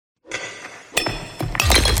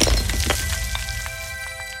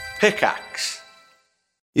Pickaxe.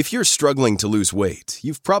 If you're struggling to lose weight,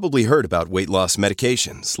 you've probably heard about weight loss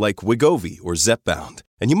medications like Wegovy or Zepbound,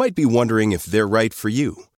 and you might be wondering if they're right for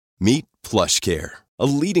you. Meet PlushCare, a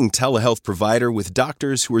leading telehealth provider with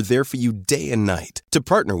doctors who are there for you day and night to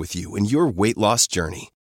partner with you in your weight loss journey.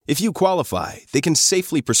 If you qualify, they can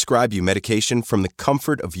safely prescribe you medication from the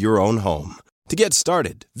comfort of your own home. To get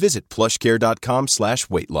started, visit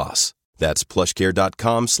plushcare.com/weight-loss. That's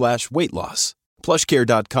plushcare.com/weight-loss.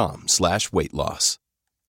 plushcare.com/weight-loss.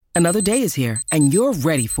 Another day is here, and you're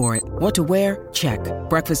ready for it. What to wear? Check.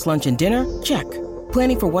 Breakfast, lunch, and dinner? Check.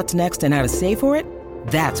 Planning for what's next and how to save for it?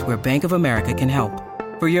 That's where Bank of America can help.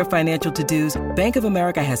 For your financial to-dos, Bank of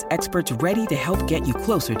America has experts ready to help get you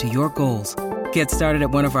closer to your goals. Get started at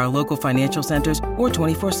one of our local financial centers or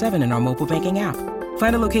 24/7 in our mobile banking app.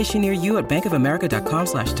 Find a location near you at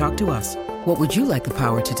bankofamerica.com/talktous. What would you like the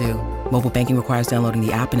power to do? Mobile banking requires downloading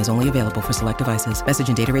the app and is only available for select devices. Message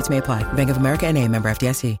and data rates may apply. Bank of America N.A., member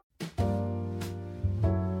FDIC.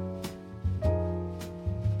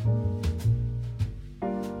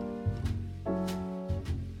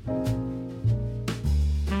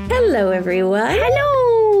 Hello, everyone.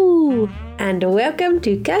 Hello! And welcome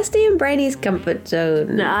to Kirsty and Bryony's Comfort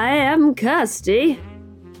Zone. I am Kirsty.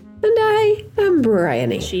 And I am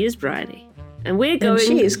Bryony. She is Bryony. And we're going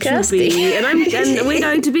she is to Kirsty. be... And we're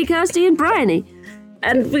going to be Kirsty and Bryony.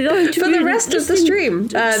 And we're going to For be... the rest of the stream.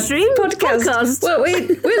 Podcast. Well,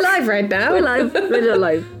 we're live right now. We're live. We're not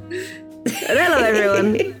live. And hello,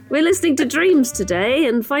 everyone. We're listening to dreams today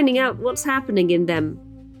and finding out what's happening in them.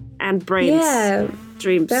 And brains. Yeah.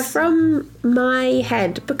 Dreams. They're from my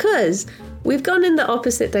head because we've gone in the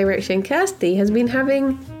opposite direction. Kirsty has been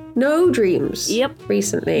having no dreams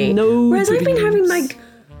recently. Whereas I've been having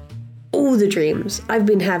all the dreams. I've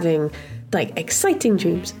been having exciting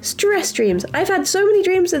dreams, stress dreams. I've had so many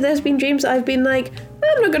dreams that there's been dreams that I've been like,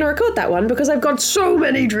 I'm not going to record that one because I've got so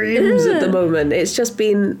many dreams at the moment. It's just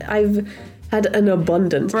been, I've had an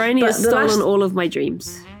abundance. Bryony has stolen all of my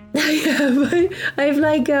dreams.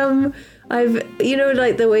 I've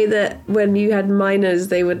the way that when you had miners,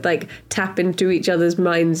 they would tap into each other's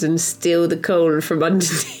minds and steal the coal from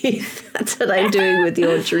underneath. That's what I'm doing with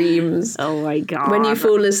your dreams. Oh my God. When you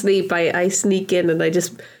fall asleep, I sneak in and I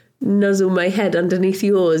just nuzzle my head underneath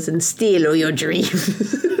yours and steal all your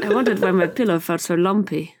dreams. I wondered why my pillow felt so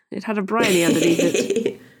lumpy. It had a Bryony underneath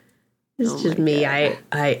it. It's just me. I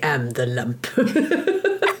am the lump.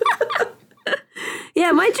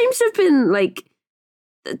 Yeah, my dreams have been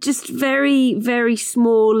just very, very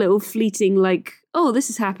small, little fleeting, oh, this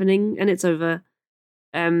is happening and it's over.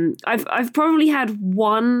 I've probably had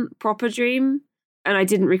one proper dream and I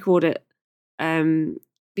didn't record it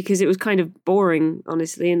because it was kind of boring,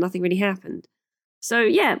 honestly, and nothing really happened. So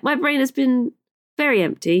yeah, my brain has been very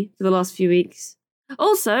empty for the last few weeks.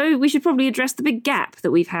 Also, we should probably address the big gap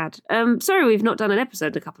that we've had. Sorry we've not done an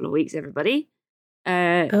episode in a couple of weeks, everybody.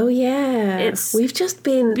 Oh yeah, we've just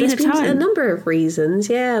been there's been a number of reasons.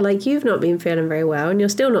 Yeah, you've not been feeling very well, and you're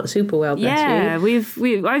still not super well. Bless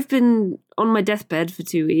you. I've been on my deathbed for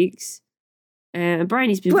 2 weeks.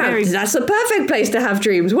 Bryony's been very. That's a perfect place to have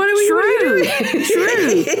dreams. What are we doing?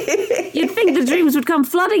 True. You'd think the dreams would come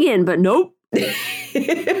flooding in, but nope.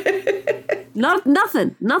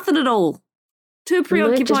 Nothing at all. Too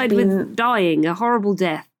preoccupied with dying a horrible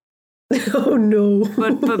death. Oh no!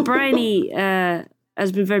 But Bryony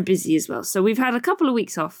has been very busy as well, so we've had a couple of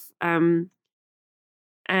weeks off. And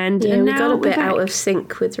we got a bit out of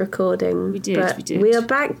sync with recording. We did. We are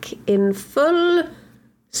back in full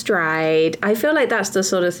stride. I feel like that's the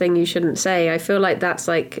sort of thing you shouldn't say. I feel like that's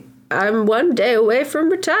I'm one day away from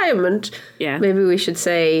retirement. Yeah. Maybe we should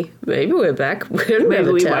say maybe we're back.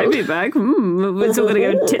 Maybe we might be back. We're still going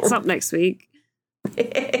to go tits up next week.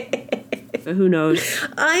 But who knows?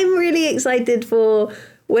 I'm really excited for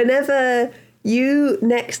whenever you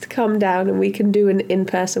next come down and we can do an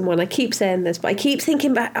in-person one. I keep saying this, but I keep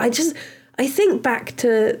thinking back. I think back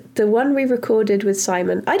to the one we recorded with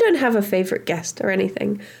Simon. I don't have a favourite guest or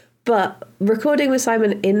anything, but recording with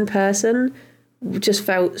Simon in person just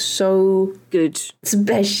felt so good,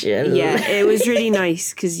 special. Yeah, it was really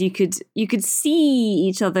nice because you could see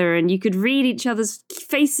each other and you could read each other's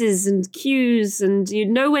faces and cues, and you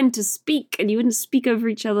know when to speak, and you wouldn't speak over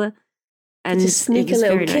each other. And just sneak a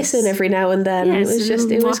little kiss in every now and then. Yeah,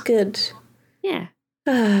 it was good. Yeah.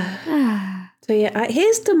 So yeah,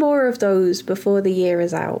 here's to more of those before the year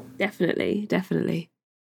is out. Definitely.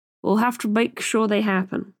 We'll have to make sure they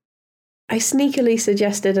happen. I sneakily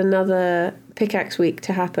suggested another Pickaxe week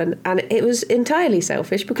to happen, and it was entirely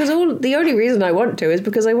selfish because the only reason I want to is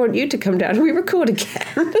because I want you to come down and we record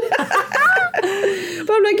again.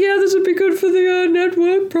 But I'm like, yeah, this would be good for the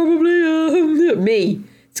network, probably. Me.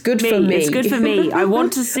 It's good for me. It's good for me. I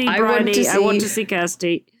want to see Bryony. I want to see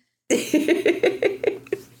Kirsty.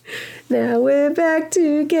 Now we're back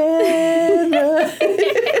together.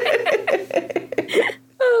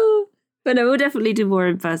 Oh. But no, we'll definitely do more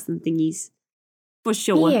in-person thingies. For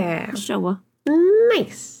sure. Yeah. For sure.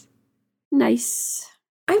 Nice.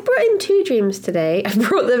 I brought in 2 dreams today. I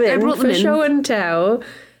brought them in for show and tell.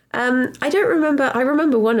 I don't remember. I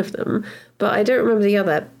remember one of them, but I don't remember the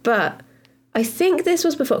other. But I think this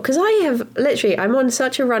was before, because I'm on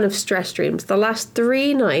such a run of stress dreams. The last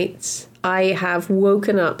 3 nights, I have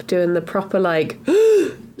woken up doing the proper,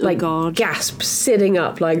 gasp, sitting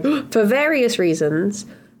up, for various reasons.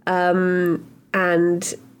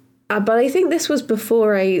 But I think this was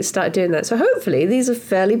before I started doing that. So hopefully these are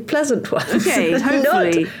fairly pleasant ones. Okay,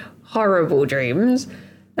 hopefully. Not horrible dreams.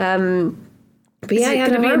 But yeah, I had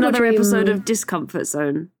going to be another dream. episode of Discomfort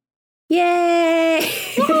Zone. Yay!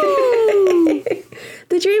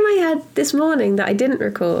 The dream I had this morning that I didn't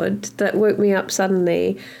record, that woke me up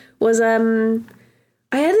suddenly, was I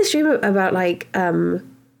had this dream about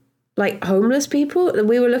homeless people.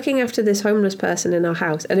 We were looking after this homeless person in our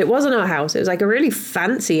house, and it wasn't our house. It was a really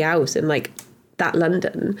fancy house in that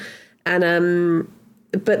London, and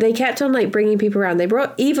but they kept on bringing people around. They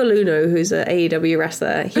brought Eva Luno, who's an AEW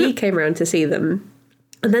wrestler. He came around to see them.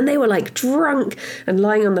 And then they were drunk and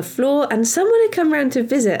lying on the floor, and someone had come round to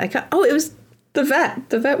visit. It was the vet.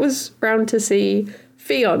 The vet was round to see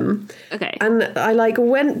Fionn. Okay. And I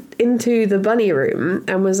went into the bunny room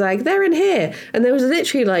and was they're in here. And there was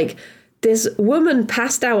literally this woman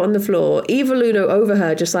passed out on the floor, Eva Luno over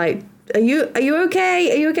her, just are you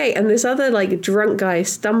okay? Are you okay? And this other drunk guy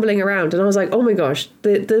stumbling around. And I was oh my gosh,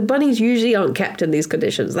 the bunnies usually aren't kept in these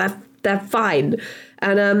conditions. They're fine.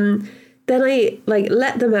 And then I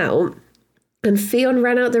let them out, and Fionn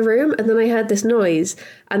ran out the room, and then I heard this noise,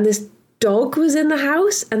 and this dog was in the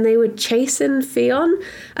house, and they were chasing Fionn,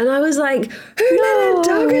 and I was who let a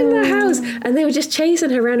dog in the house? And they were just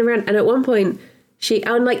chasing her round and round, and at one point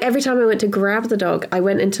every time I went to grab the dog, I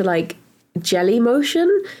went into jelly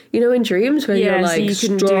motion, in dreams where you're so you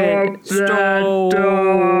can stop the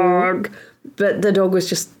dog. But the dog was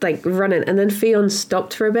just running, and then Fionn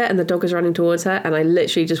stopped for a bit, and the dog was running towards her, and I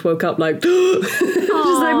literally just woke up just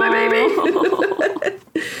my baby.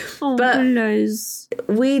 But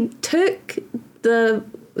we took the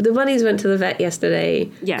bunnies went to the vet yesterday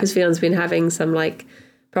because Fionn's been having some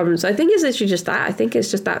problems. So I think it's literally just that. I think it's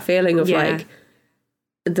just that feeling of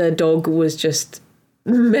the dog was just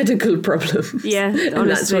medical problems. Yeah, honestly. And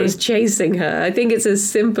that's what was chasing her. I think it's as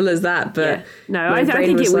simple as that, but no, I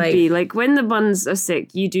think it would be when the buns are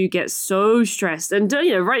sick, you do get so stressed, and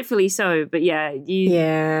rightfully so, but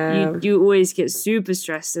you always get super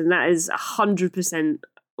stressed, and that is 100%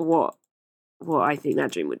 what I think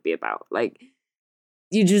that dream would be about.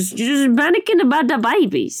 You're just panicking about the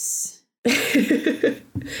babies.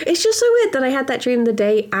 It's just so weird that I had that dream the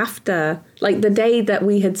day after, the day that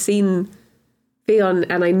we had seen Fionn,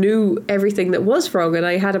 and I knew everything that was wrong, and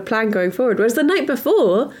I had a plan going forward. Whereas the night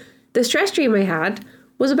before, the stress dream I had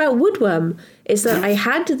was about woodworm. It's that I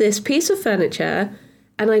had this piece of furniture,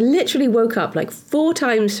 and I literally woke up 4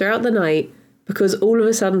 times throughout the night because all of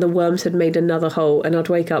a sudden the worms had made another hole, and I'd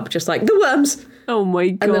wake up just the worms. Oh my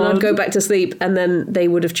God. And then I'd go back to sleep, and then they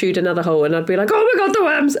would have chewed another hole, and I'd be oh my God, the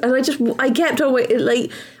worms. And I kept on waiting. I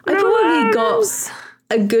probably got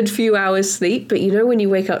a good few hours sleep, but when you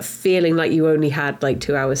wake up feeling you only had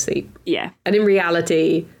 2 hours sleep. Yeah. And in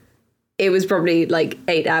reality, it was probably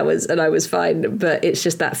 8 hours and I was fine, but it's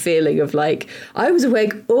just that feeling of I was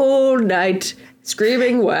awake all night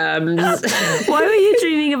screaming worms. Why were you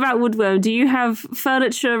dreaming about woodworm? Do you have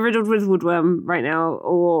furniture riddled with woodworm right now,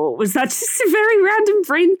 or was that just a very random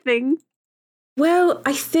brain thing? Well,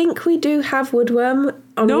 I think we do have woodworm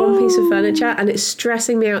on one piece of furniture, and it's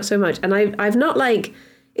stressing me out so much. And I've not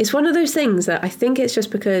it's one of those things that I think it's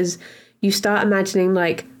just because you start imagining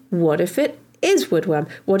what if it is woodworm?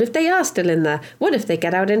 What if they are still in there? What if they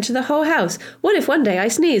get out into the whole house? What if one day I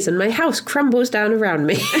sneeze and my house crumbles down around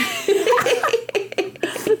me?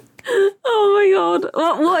 Oh my God.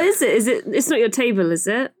 What is it? It's not your table, is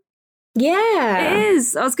it? Yeah. It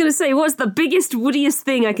is. I was going to say, what's the biggest, woodiest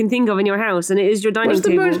thing I can think of in your house? And it is your dining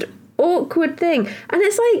table. What's the most awkward thing? And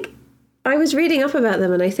it's I was reading up about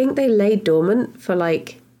them, and I think they lay dormant for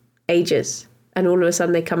ages, and all of a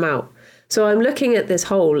sudden they come out. So I'm looking at this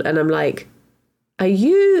hole, and I'm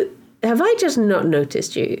have I just not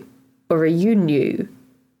noticed you? Or are you new?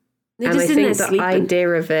 They're and just I in there think the sleeping. idea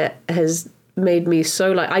of it has made me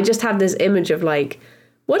so I just have this image of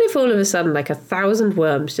what what if all of a sudden like 1,000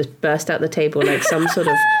 worms just burst out the table like some sort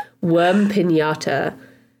of worm piñata,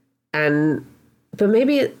 but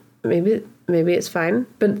maybe it's fine.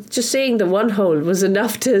 But just seeing the one hole was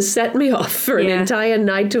enough to set me off for an entire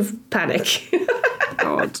night of panic.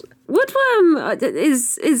 God. Woodworm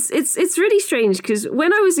it's really strange because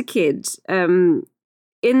when I was a kid, in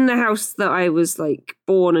the house that I was like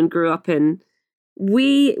born and grew up in,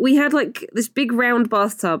 we had like this big round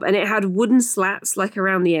bathtub and it had wooden slats like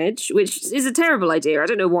around the edge, which is a terrible idea. I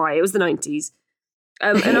don't know why. It was the 90s.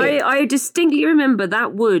 And I distinctly remember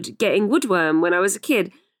that wood getting woodworm when I was a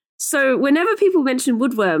kid. So whenever people mention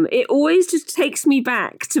woodworm, it always just takes me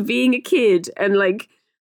back to being a kid and like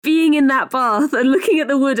being in that bath and looking at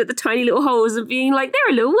the wood at the tiny little holes and being like, there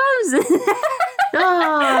are little worms.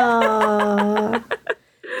 Aww.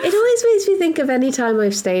 It always makes me think of any time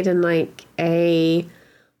I've stayed in like a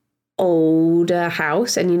older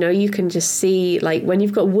house and, you know, you can just see like when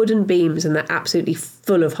you've got wooden beams and they're absolutely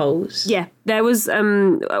full of holes. Yeah, there was,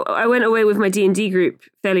 I went away with my D&D group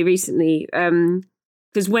fairly recently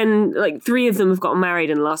because when like 3 of them have gotten married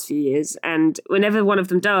in the last few years and whenever one of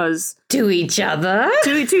them does... To each other?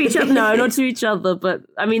 To each other. No, not to each other, but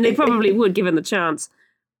I mean, they probably would given the chance.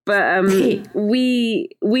 But we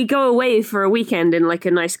go away for a weekend in like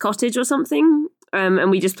a nice cottage or something, and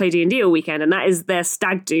we just play D&D all weekend, and that is their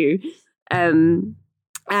stag do. And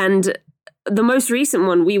the most recent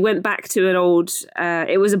one, we went back to an old,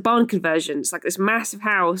 it was a barn conversion. It's like this massive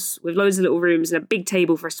house with loads of little rooms and a big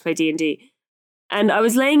table for us to play D&D. And I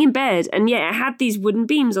was laying in bed, and yeah, it had these wooden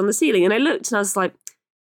beams on the ceiling, and I looked and I was like,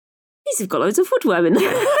 these have got loads of woodworm in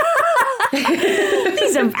there.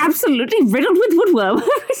 These are absolutely riddled with woodworm.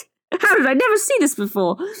 How did I never see this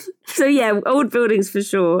before? So yeah, old buildings for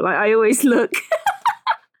sure. Like I always look.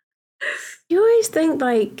 You always think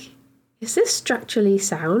like, is this structurally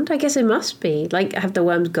sound? I guess it must be. Like, have the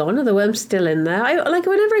worms gone? Are the worms still in there? Like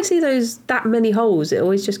whenever I see that many holes, it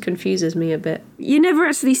always just confuses me a bit. You never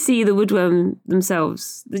actually see the woodworm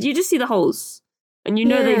themselves. You just see the holes, and you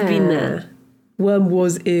know they've been there. Worm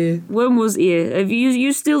was here. Worm was here. Have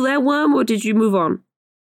you still there, worm, or did you move on?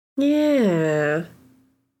 Yeah.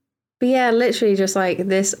 But yeah, literally just like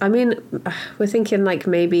this. I mean, we're thinking like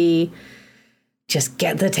maybe just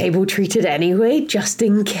get the table treated anyway, just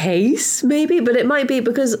in case, maybe. But it might be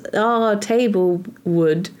because our table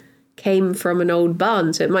wood came from an old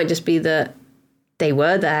barn. So it might just be that they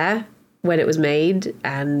were there when it was made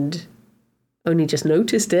and only just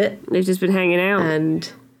noticed it. They've just been hanging out.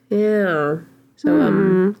 And yeah.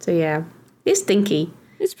 So yeah, it's stinky.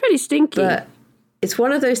 It's pretty stinky. But it's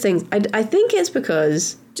one of those things. I think it's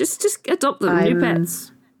because... Just adopt them, new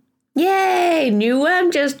pets. Yay! New worm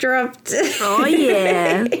just dropped. Oh,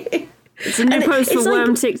 yeah. It's a new post for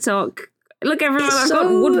worm TikTok. Look, everyone, I've got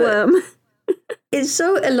woodworm. It's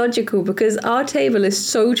so illogical because our table is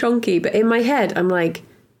so chunky, but in my head, I'm like,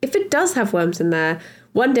 if it does have worms in there,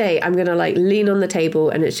 one day I'm going to like lean on the table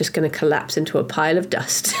and it's just going to collapse into a pile of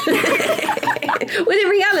dust. When in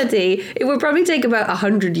reality, it would probably take about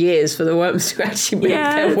 100 years for the worms to actually make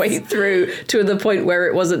their way through to the point where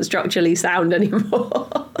it wasn't structurally sound anymore.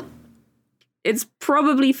 It's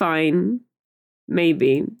probably fine.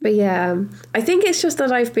 Maybe. But yeah, I think it's just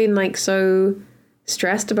that I've been like so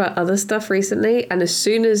stressed about other stuff recently. And as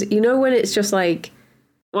soon as, you know, when it's just like...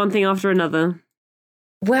 one thing after another.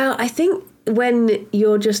 Well, I think when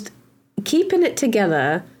you're just keeping it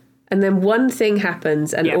together... and then one thing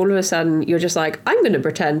happens and all of a sudden you're just like, I'm going to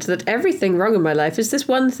pretend that everything wrong in my life is this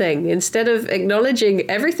one thing. Instead of acknowledging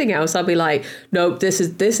everything else, I'll be like, nope, this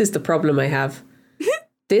is the problem I have.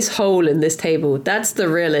 This hole in this table, that's the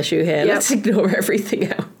real issue here. Yep. Let's ignore everything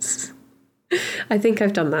else. I think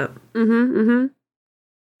I've done that.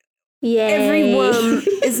 Yay. Every worm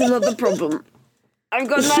is another problem. I've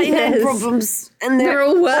got 99 problems and they're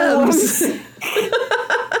all worms.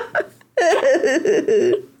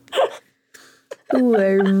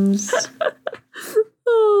 Worms.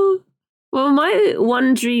 Oh. Well, my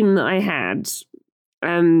one dream that I had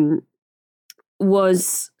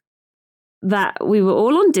was that we were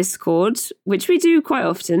all on Discord, which we do quite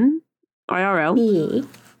often, IRL. Yeah.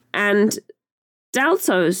 And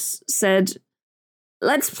Daltos said,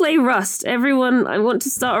 let's play Rust. Everyone, I want to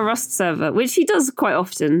start a Rust server, which he does quite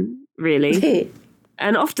often, really.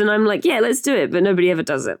 And often I'm like, yeah, let's do it, but nobody ever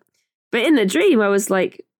does it. But in the dream, I was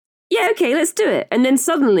like, yeah, okay, let's do it. And then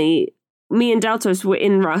suddenly, me and Daltos were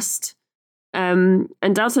in Rust, and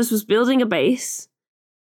Daltos was building a base.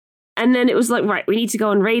 And then it was like, right, we need to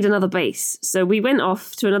go and raid another base. So we went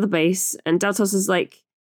off to another base, and Daltos was like,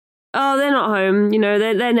 oh, they're not home. You know,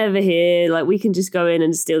 they're never here. Like, we can just go in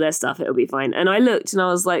and steal their stuff. It'll be fine. And I looked and I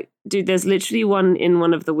was like, dude, there's literally one in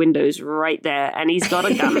one of the windows right there. And he's got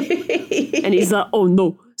a gun. And he's like, oh,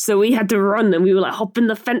 no. So we had to run and we were like hopping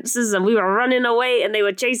the fences and we were running away and they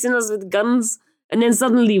were chasing us with guns. And then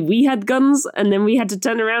suddenly we had guns and then we had to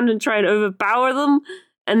turn around and try and overpower them.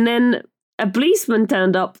 And then a policeman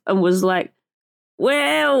turned up and was like,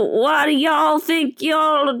 well, what do y'all think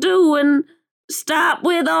y'all are doing? Stop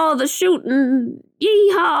with all the shooting.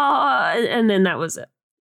 Yeehaw. And then that was it.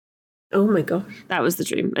 Oh my gosh. That was the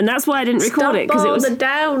dream. And that's why I didn't record it. Stop all the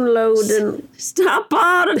downloading. Stop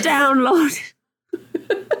all the download.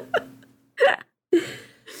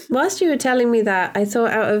 Whilst you were telling me that, I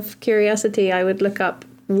thought out of curiosity I would look up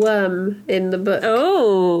worm in the book.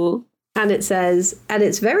 Oh. And it says, at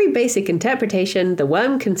its very basic interpretation, the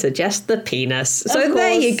worm can suggest the penis. So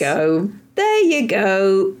there you go. There you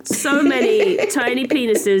go. So many tiny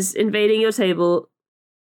penises invading your table.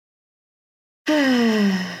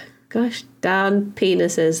 Gosh darn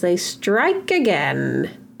penises. They strike again.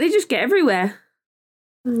 They just get everywhere.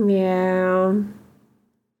 Yeah.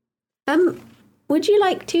 Would you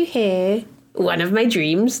like to hear one of my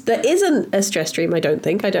dreams that isn't a stress dream? I don't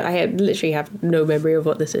think. I literally have no memory of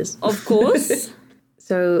what this is. Of course.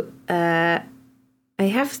 So, I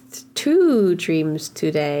have 2 dreams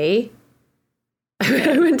today.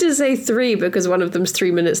 I went to say 3 because one of them's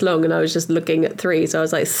 3 minutes long and I was just looking at 3. So I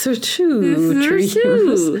was like, 2 dreams.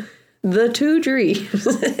 The 2 dreams.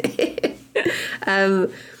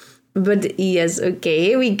 But yes, okay,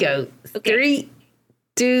 here we go. Okay. 3,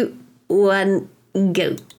 2, 1,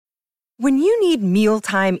 go. When you need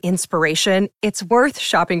mealtime inspiration, it's worth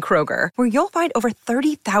shopping Kroger, where you'll find over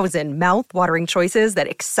 30,000 mouth-watering choices that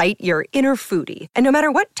excite your inner foodie. And no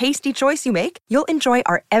matter what tasty choice you make, you'll enjoy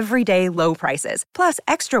our everyday low prices, plus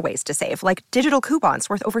extra ways to save, like digital coupons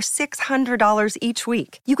worth over $600 each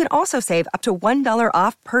week. You can also save up to $1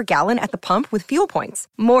 off per gallon at the pump with fuel points.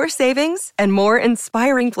 More savings and more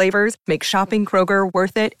inspiring flavors make shopping Kroger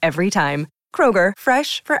worth it every time. Kroger,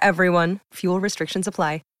 fresh for everyone. Fuel restrictions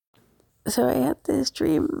apply. So I had this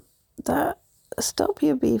dream that Stop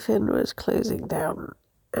Your Beefing was closing down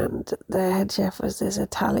and the head chef was this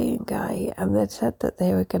Italian guy and they'd said that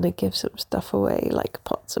they were going to give some stuff away, like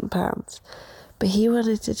pots and pans. But he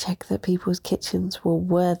wanted to check that people's kitchens were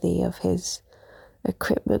worthy of his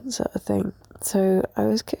equipment, sort of thing. So I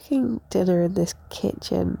was cooking dinner in this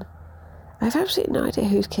kitchen. I have absolutely no idea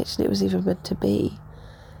whose kitchen it was even meant to be.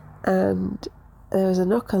 And there was a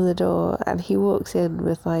knock on the door and he walks in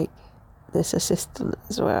with like this assistant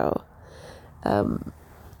as well, and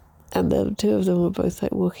the 2 of them were both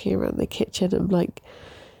like walking around the kitchen and like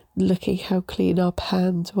looking how clean our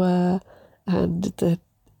pans were and the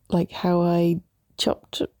like how I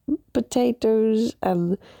chopped potatoes,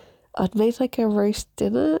 and I'd made like a roast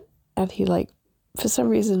dinner and he like for some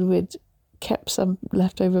reason we'd kept some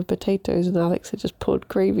leftover potatoes and Alex had just poured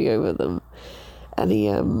gravy over them, and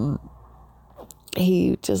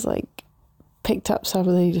he just like picked up some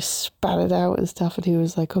and then he just spat it out and stuff, and he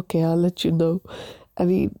was like, okay, I'll let you know,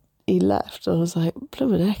 and he left. And I was like,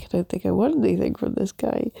 blooming heck, I don't think I want anything from this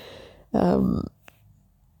guy. That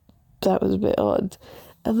was a bit odd.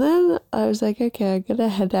 And then I was like, okay, I'm gonna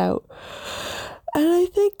head out, and I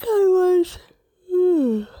think I was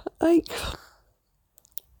like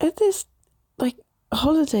at this like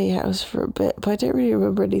holiday house for a bit, but I don't really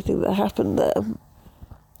remember anything that happened there.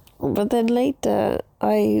 But then later,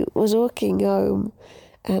 I was walking home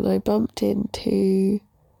and I bumped into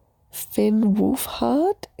Finn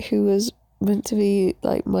Wolfhard, who was meant to be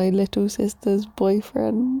like my little sister's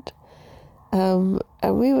boyfriend. And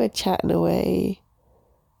we were chatting away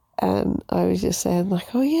and I was just saying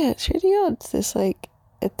like, oh yeah, it's really odd. This like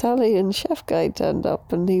Italian chef guy turned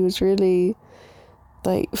up and he was really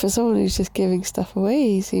like, for someone who's just giving stuff away,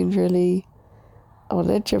 he seemed really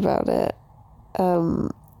on edge about it.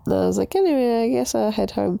 And I was like, anyway, I guess I'll head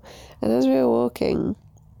home. And as we were walking,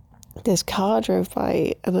 this car drove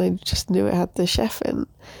by and I just knew it had the chef in.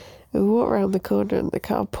 And we walked around the corner and the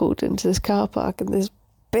car pulled into this car park and this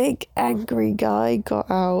big angry guy got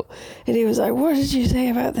out and he was like, what did you say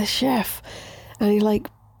about the chef? And he like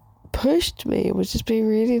pushed me and was just being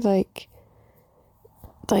really like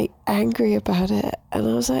angry about it, and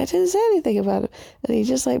I was like, I didn't say anything about it, and he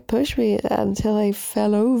just like pushed me until I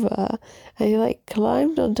fell over, and he like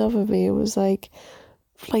climbed on top of me and was like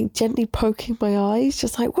gently poking my eyes,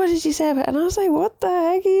 just like, what did you say about it? And I was like, what the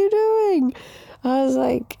heck are you doing? I was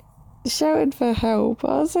like shouting for help.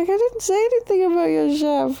 I was like, I didn't say anything about your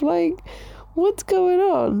chef, like what's going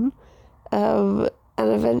on? And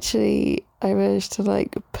eventually I managed to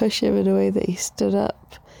like push him in a way that he stood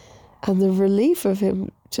up. And the relief of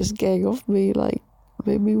him just getting off me, like,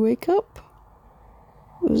 made me wake up.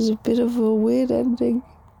 It was a bit of a weird ending.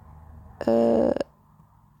 A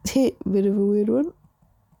bit of a weird one.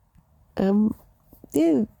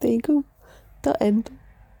 Yeah, there you go. That end.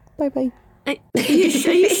 Bye-bye. Are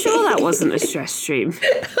you sure that wasn't a stress stream?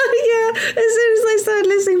 Yeah, as soon as I started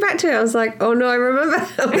listening back to it, I was like, oh no, I remember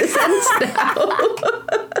how this ends now.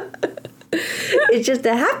 It's just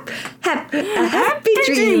a happy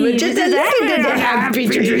dream. Just a little bit of happy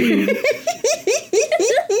dream.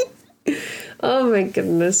 Oh my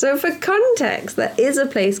goodness. So for context, there is a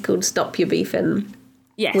place called Stop Your Beefin'.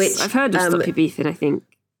 Yes, which, I've heard of Stop Your Beefin', I think.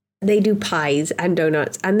 They do pies and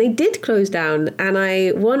donuts, and they did close down, and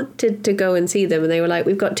I wanted to go and see them, and they were like,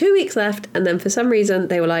 we've got 2 weeks left, and then for some reason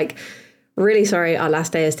they were like, really sorry, our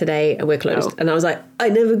last day is today and we're closed. And I was like, I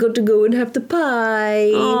never got to go and have the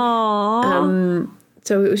pie. Aww.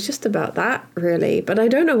 So it was just about that, really. But I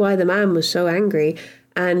don't know why the man was so angry.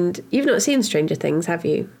 And you've not seen Stranger Things, have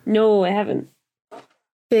you? No, I haven't.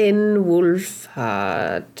 Finn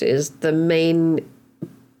Wolfhard is the main...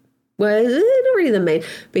 Well, not really the main,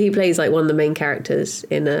 but he plays like one of the main characters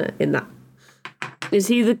in that. Is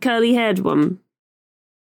he the curly-haired one?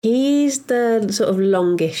 He's the sort of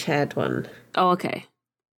longish-haired one. Oh, okay.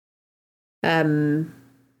 But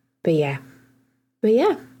yeah.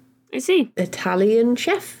 I see. Italian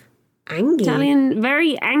chef. Angie.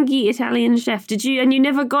 Very Angie Italian chef. Did you? And you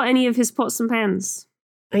never got any of his pots and pans?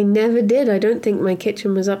 I never did. I don't think my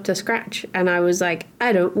kitchen was up to scratch. And I was like,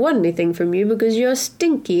 I don't want anything from you because you're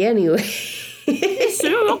stinky anyway. So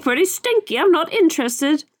you're pretty stinky. I'm not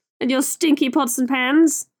interested in your stinky pots and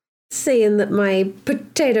pans. Saying that my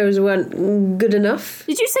potatoes weren't good enough.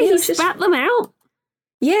 Did you say he spat them out?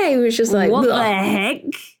 Yeah, he was just like... What the heck?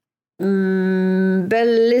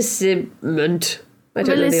 Bellissiment. I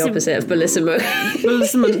don't know the opposite of bellissimo.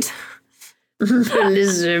 Bellissiment.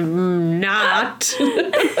 Not.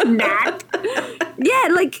 Yeah,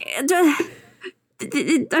 like,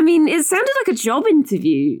 I mean, it sounded like a job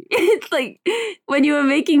interview. It's like when you were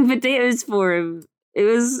making potatoes for him, it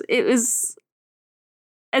was,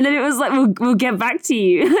 and then it was like, we'll get back to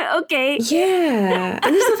you. Okay. Yeah,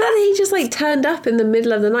 and it's the fact that he just like turned up in the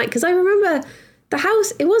middle of the night, because I remember the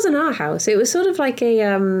house. It wasn't our house. It was sort of like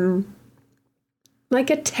a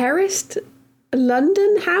terraced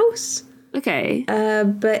London house. Okay.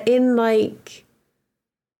 But in like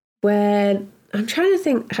where I'm trying to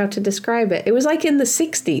think how to describe it. It was like in the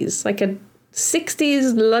 60s, like a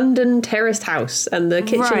 60s London terraced house, and the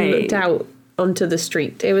kitchen looked out onto the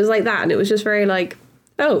street. It was like that, and it was just very like,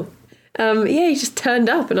 oh, yeah, he just turned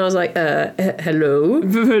up, and I was like, hello.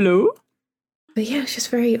 Hello. But yeah, it's just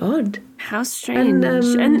very odd. How strange.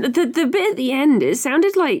 And the bit at the end, it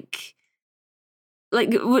sounded like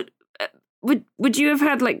would you have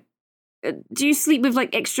had like, do you sleep with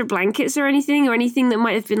like extra blankets or anything that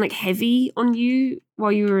might have been like heavy on you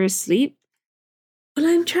while you were asleep? Well,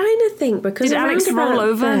 I'm trying to think, because did Alex roll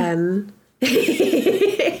over? Then,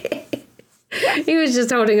 he was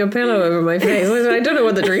just holding a pillow over my face. I don't know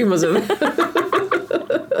what the dream was about.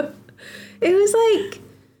 It was like,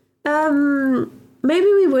 maybe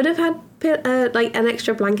we would have had like an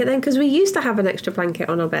extra blanket then, because we used to have an extra blanket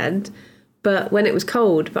on our bed. But when it was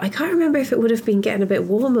cold, but I can't remember if it would have been getting a bit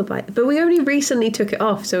warmer but we only recently took it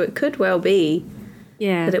off, so it could well be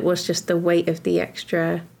that it was just the weight of the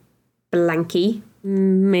extra blankie.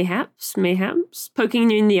 Mayhaps. Poking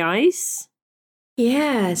you in the eyes.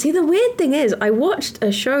 Yeah. See, the weird thing is, I watched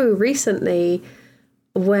a show recently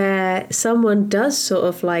where someone does sort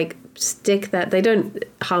of like stick that, they don't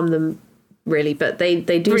harm them really, but they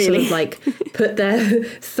do sort of like put their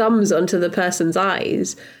thumbs onto the person's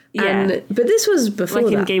eyes. Yeah. But this was before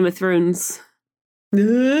like that. in Game of Thrones. I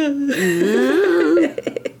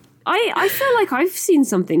feel like I've seen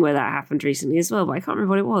something where that happened recently as well, but I can't remember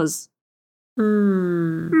what it was.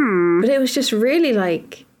 But it was just really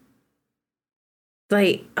like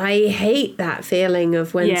I hate that feeling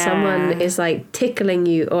of when someone is like tickling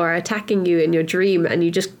you or attacking you in your dream, and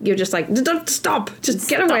you're just like, stop, just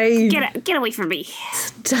get away. Get away from me.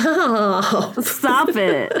 Stop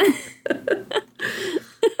it.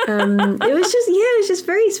 It was just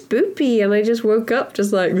very spoopy, and I just woke up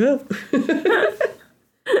just like, oh.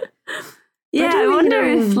 Yeah, I wonder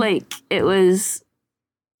if like it was,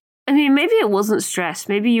 I mean, maybe it wasn't stress.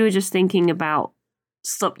 Maybe you were just thinking about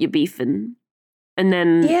Stop Your Beefin', and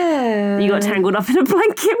then you got tangled up in a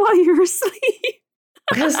blanket while you were asleep.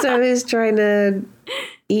 Because I was trying to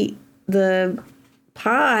eat the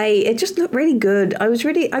pie. It just looked really good. I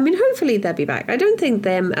mean, hopefully they'll be back. I don't think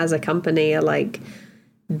them as a company are like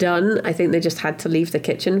done. I think they just had to leave the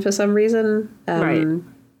kitchen for some reason. Right.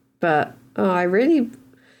 But,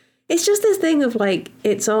 it's just this thing of like,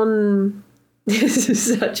 it's on, this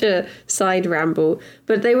is such a side ramble,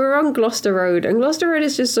 but they were on Gloucester Road, and Gloucester Road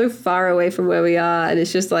is just so far away from where we are, and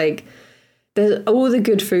it's just like, all the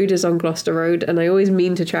good food is on Gloucester Road, and I always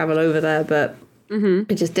mean to travel over there, but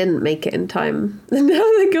I just didn't make it in time. And now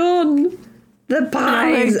they're gone. The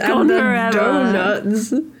pies and the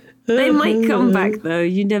donuts. They might come back, though.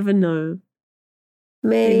 You never know.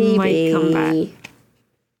 Maybe. They might come back.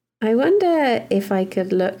 I wonder if I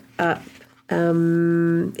could look up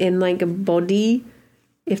in like a body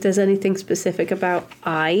if there's anything specific about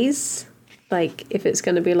eyes. Like if it's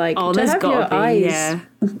going to be like, to have your eyes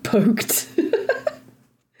poked.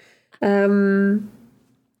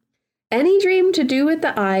 Any dream to do with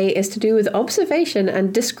the eye is to do with observation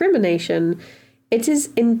and discrimination. It is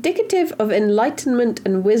indicative of enlightenment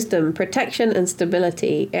and wisdom, protection and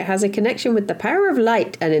stability. It has a connection with the power of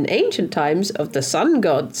light and in ancient times of the sun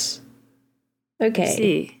gods. Okay.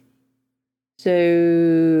 See.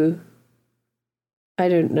 So I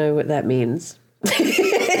don't know what that means.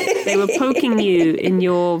 They were poking you in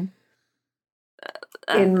your...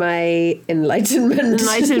 in my enlightenment.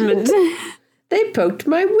 They poked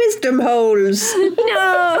my wisdom holes.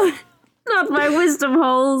 No, not my wisdom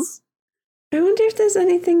holes. I wonder if there's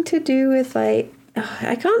anything to do with like...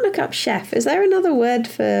 I can't look up chef. Is there another word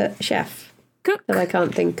for chef? Cook. That I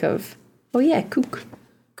can't think of. Oh yeah, cook.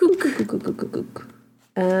 Cook.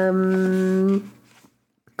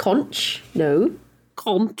 Conch? No.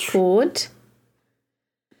 Conch. Chord.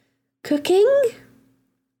 Cooking?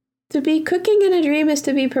 To be cooking in a dream is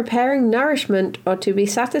to be preparing nourishment or to be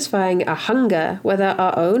satisfying a hunger, whether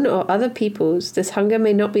our own or other people's. This hunger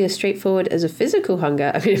may not be as straightforward as a physical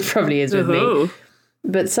hunger. I mean, it probably is with me.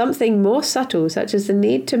 But something more subtle, such as the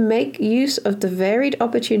need to make use of the varied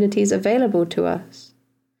opportunities available to us.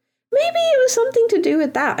 Maybe it was something to do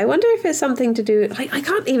with that. I wonder if it's something to do... I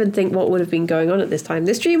can't even think what would have been going on at this time.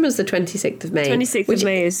 This dream was the 26th of May. 26th of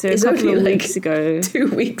May, so a couple of weeks ago.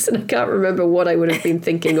 2 weeks, and I can't remember what I would have been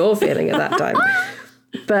thinking or feeling at that time.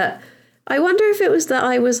 But I wonder if it was that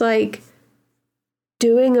I was like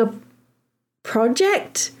doing a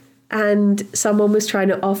project and someone was trying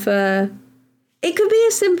to offer... It could be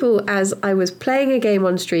as simple as I was playing a game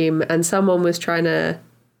on stream and someone was trying to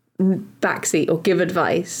backseat or give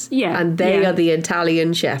advice. Yeah. And they are the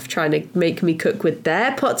Italian chef trying to make me cook with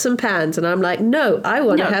their pots and pans. And I'm like, no, I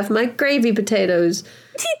want to have my gravy potatoes.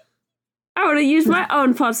 I want to use my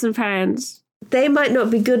own pots and pans. They might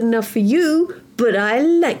not be good enough for you, but I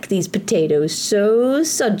like these potatoes, so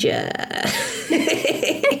sodja. Maybe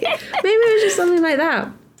it was just something like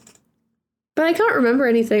that. But I can't remember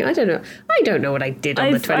anything. I don't know. I don't know what I did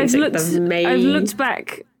on the 26th of May. I've looked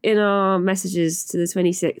back in our messages to the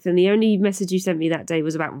 26th, and the only message you sent me that day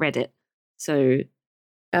was about Reddit. So...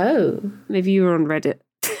 Oh. Maybe you were on Reddit.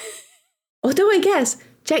 Although I guess,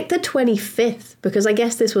 check the 25th, because I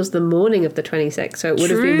guess this was the morning of the 26th, so it would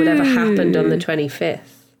have been whatever happened on the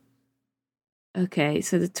 25th. Okay,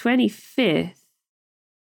 so the 25th,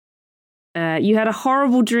 you had a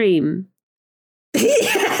horrible dream.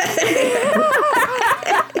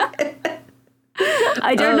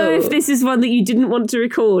 I don't know if this is one that you didn't want to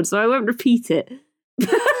record, so I won't repeat it.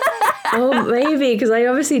 Oh, maybe, because I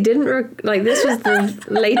obviously didn't... this was the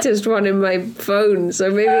latest one in my phone, so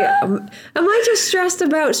maybe... am I just stressed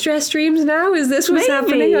about stress dreams now? Is this what's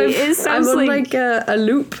happening? I'm on like a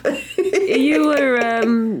loop. You were...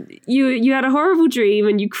 you had a horrible dream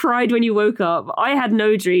and you cried when you woke up. I had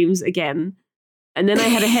no dreams again. And then I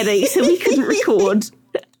had a headache, so we couldn't record.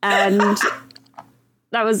 And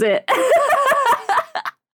that was it.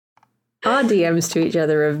 Our DMs to each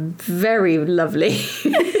other are very lovely.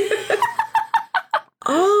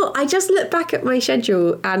 Oh, I just looked back at my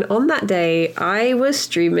schedule, and on that day, I was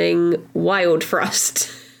streaming Wild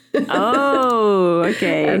Frost. Oh,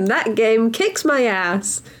 okay. And that game kicks my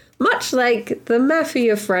ass, much like the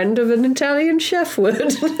mafia friend of an Italian chef would.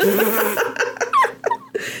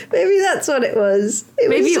 Maybe that's what it was.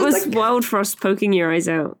 Maybe it was Wild Frost poking your eyes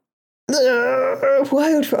out.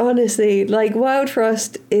 Honestly, like Wild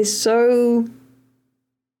Frost is so...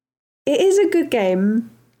 It is a good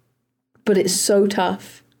game, but it's so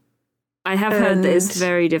tough. I have heard that it's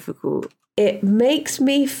very difficult. It makes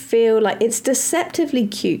me feel like it's deceptively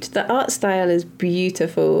cute. The art style is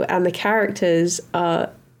beautiful, and the characters they're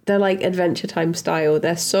like Adventure Time style.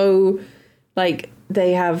 They're so, like,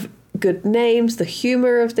 they have good names. The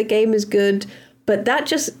humor of the game is good, but that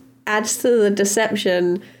just adds to the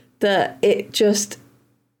deception that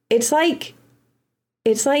it's like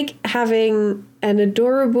having an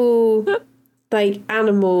adorable like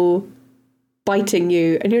animal biting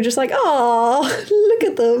you, and you're just like, oh, look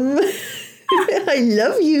at them. I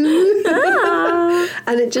love you.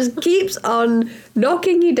 And it just keeps on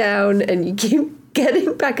knocking you down, and you keep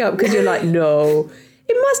getting back up because you're like, no,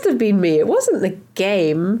 it must have been me. It wasn't the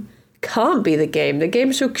game. Can't be the game. The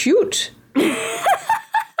game's so cute.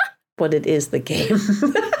 But it is the game.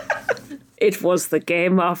 It was the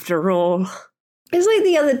game after all. It's like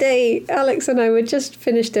the other day, Alex and I would just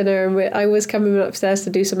finish dinner, and I was coming upstairs to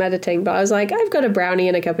do some editing, but I was like, I've got a brownie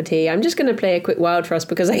and a cup of tea. I'm just going to play a quick Wild Frost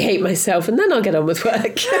because I hate myself, and then I'll get on with work.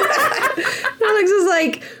 Alex was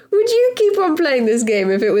like, would you keep on playing this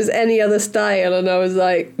game if it was any other style? And I was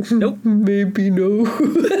like, nope, maybe no.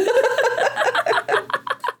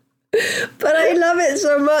 But I love it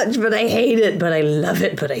so much, but I hate it, but I love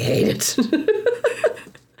it, but I hate it.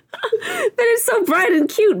 But it's so bright and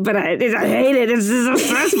cute, but I hate it. It's so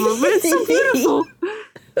stressful, but it's so beautiful.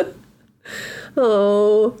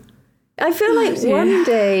 Oh, I feel like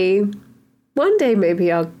one day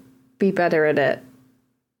maybe I'll be better at it.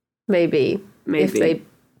 Maybe. If they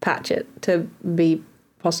patch it to be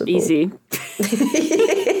possible. Easy.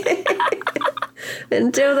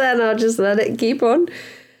 Until then, I'll just let it keep on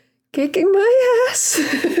kicking my ass.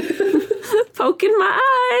 Poking my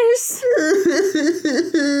eyes.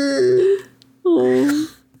 Oh.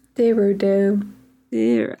 Dear, oh dear.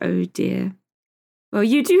 Dear, oh dear. Well,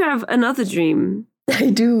 you do have another dream.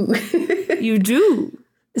 I do. You do.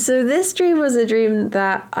 So this dream was a dream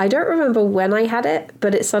that I don't remember when I had it,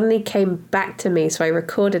 but it suddenly came back to me, so I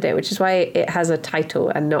recorded it, which is why it has a title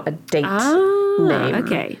and not a date name.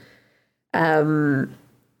 Okay.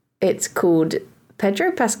 It's called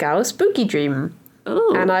Pedro Pascal Spooky Dream.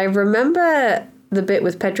 Oh. And I remember the bit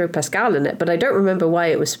with Pedro Pascal in it, but I don't remember why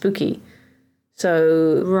it was spooky.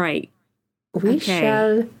 So right. We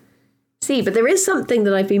shall see. But there is something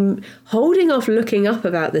that I've been holding off looking up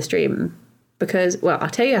about this dream because, well, I'll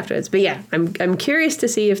tell you afterwards. But yeah, I'm curious to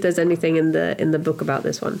see if there's anything in the book about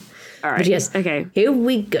this one. All right. But yes. Okay. Here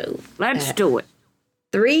we go. Let's do it.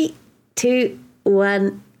 3, 2,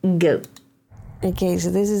 1, go. Okay, so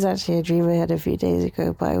this is actually a dream I had a few days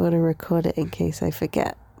ago, but I want to record it in case I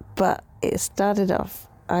forget. But it started off,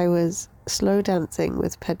 I was slow dancing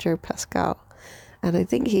with Pedro Pascal, and I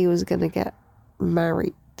think he was going to get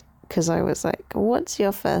married, because I was like, what's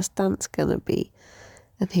your first dance going to be?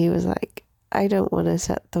 And he was like, I don't want to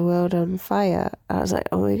set the world on fire. I was like,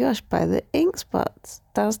 oh my gosh, by the ink spots.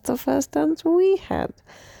 That's the first dance we had.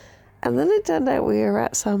 And then it turned out we were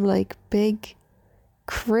at some like big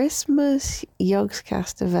Christmas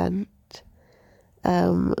Yogscast event.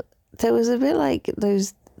 There was a bit like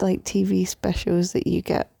those like TV specials that you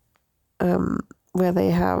get where they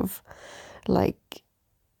have like,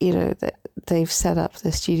 you know, that they've set up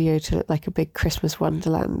the studio to look like a big Christmas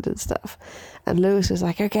wonderland and stuff. And Lewis was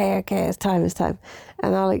like, okay, it's time.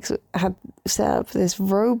 And Alex had set up this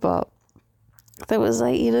robot that was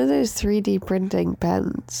like, you know, those 3D printing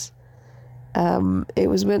pens. It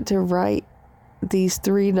was meant to write these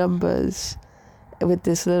 3 numbers with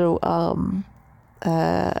this little arm.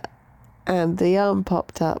 And the arm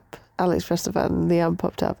popped up. Alex pressed the button and the arm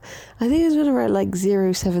popped up. I think it was going to write like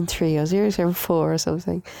 073 or 074 or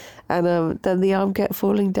something. And then the arm kept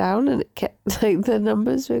falling down and it kept, like, the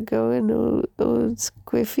numbers were going all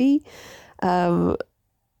squiffy. And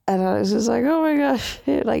Alex was like, oh my gosh.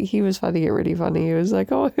 He was finding it really funny. He was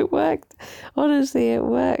like, oh, it worked. Honestly, it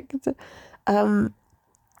worked.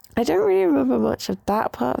 I don't really remember much of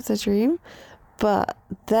that part of the dream. But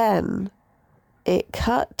then it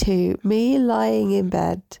cut to me lying in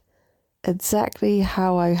bed exactly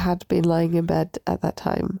how I had been lying in bed at that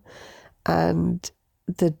time, and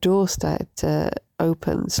the door started to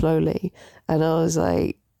open slowly, and I was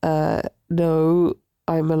like, no,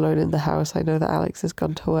 I'm alone in the house. I know that Alex has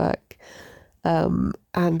gone to work,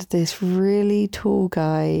 and this really tall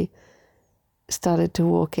guy started to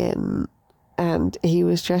walk in, and he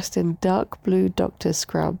was dressed in dark blue doctor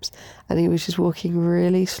scrubs, and he was just walking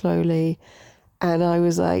really slowly, and I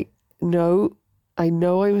was like, no, I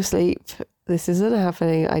know I'm asleep. This isn't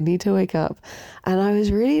happening. I need to wake up. And I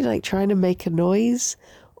was really like trying to make a noise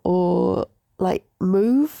or like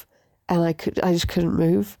move, and I just couldn't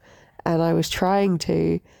move. And I was trying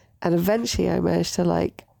to, and eventually I managed to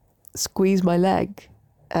like squeeze my leg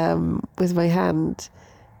with my hand,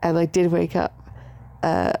 and I did wake up.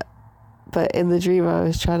 But in the dream I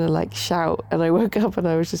was trying to like shout, and I woke up and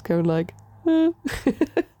I was just going like, but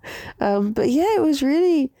yeah, it was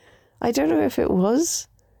really, I don't know if it was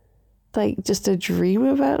like just a dream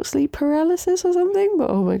about sleep paralysis or something, but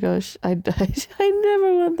oh my gosh, I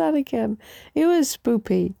never want that again. It was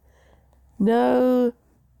spoopy. No,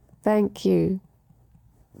 thank you.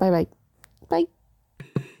 Bye.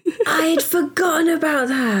 I'd forgotten about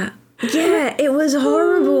that. Yeah, it was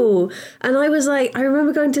horrible. And I was like, I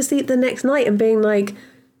remember going to sleep the next night and being like,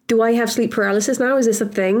 do I have sleep paralysis now? Is this a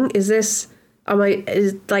thing? It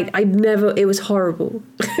was horrible.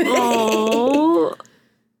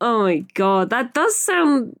 Oh my God. That does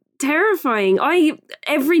sound terrifying.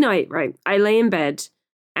 Every night, right, I lay in bed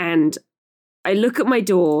and I look at my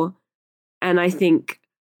door and I think,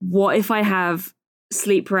 what if I have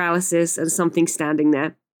sleep paralysis and something standing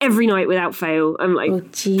there? Every night without fail. I'm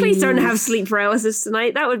like, please don't have sleep paralysis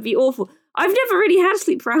tonight. That would be awful. I've never really had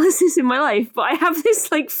sleep paralysis in my life, but I have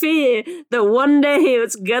this like fear that one day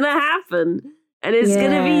it's gonna happen and it's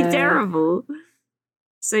gonna be terrible.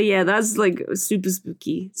 So yeah, that's like super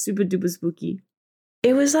spooky, super duper spooky.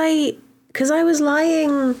 It was like, because I was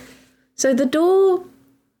lying, so the door,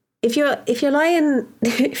 if you're lying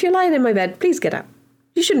in my bed, please get up.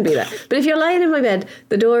 You shouldn't do that. But if you're lying in my bed,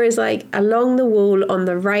 the door is like along the wall on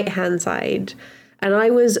the right-hand side. And I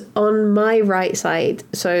was on my right side,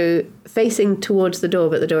 so facing towards the door,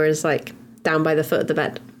 but the door is like down by the foot of the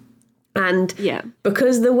bed. And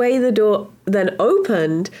because the way the door then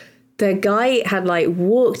opened, the guy had like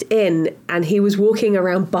walked in and he was walking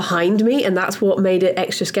around behind me, and that's what made it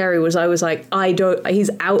extra scary. Was I was like, he's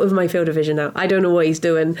out of my field of vision now. I don't know what he's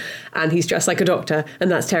doing, and he's dressed like a doctor, and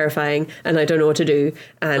that's terrifying, and I don't know what to do.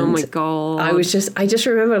 And oh my God. I just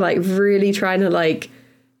remember like really trying to like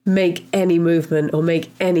make any movement or make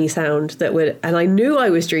any sound that would, and I knew I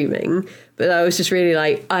was dreaming, but I was just really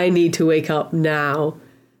like, I need to wake up now.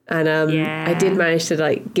 And I did manage to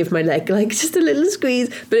like give my leg like just a little squeeze,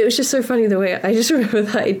 but it was just so funny the way I just remember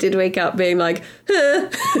that I did wake up being like, because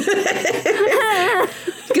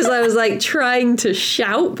I was like trying to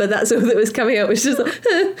shout, but that's all that was coming out, was just like,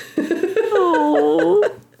 oh.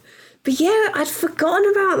 But yeah, I'd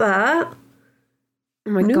forgotten about that.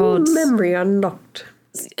 Oh my God. Memory unlocked.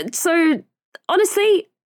 So honestly,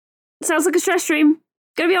 sounds like a stress dream.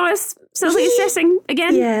 Gonna be honest, sounds like you're stressing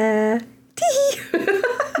again. Yeah.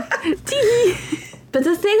 But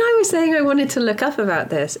the thing I was saying I wanted to look up about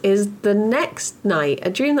this is the next night, a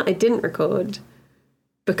dream that I didn't record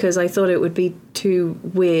because I thought it would be too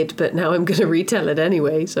weird, but now I'm going to retell it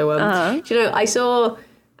anyway. So, I saw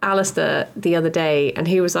Alistair the other day and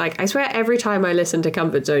he was like, I swear every time I listen to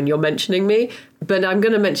Comfort Zone, you're mentioning me, but I'm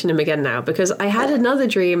going to mention him again now because I had another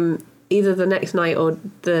dream either the next night or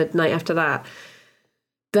the night after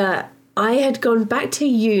that I had gone back to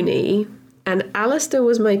uni. And Alistair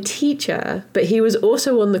was my teacher, but he was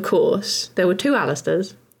also on the course. There were two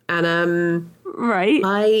Alistairs. And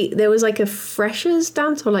there was like a freshers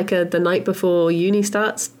dance or like the night before uni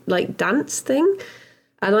starts like dance thing.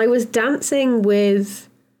 And I was dancing with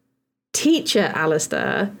teacher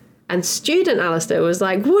Alistair, and student Alistair was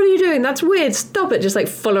like, what are you doing? That's weird. Stop it. Just like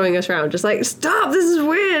following us around. Just like, stop. This is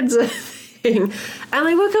weird. And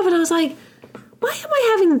I woke up and I was like, why am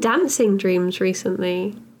I having dancing dreams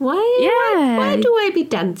recently? Why do I be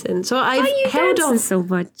dancing? So I held off so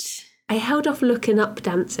much. I held off looking up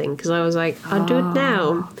dancing because I was like, I'll do it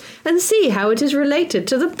now and see how it is related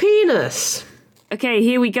to the penis. Okay,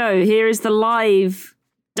 here we go. Here is the live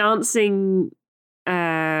dancing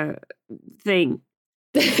thing.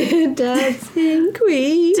 Dancing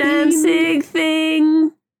queen. Dancing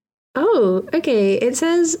thing. Oh, okay. It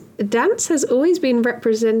says dance has always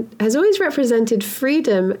represented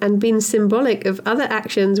freedom and been symbolic of other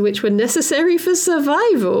actions which were necessary for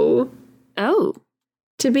survival. Oh.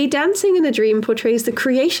 To be dancing in a dream portrays the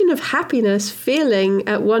creation of happiness, feeling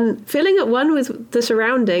at one with the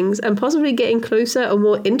surroundings, and possibly getting closer or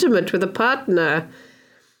more intimate with a partner.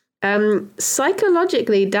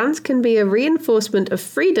 Psychologically, dance can be a reinforcement of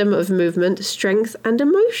freedom of movement, strength, and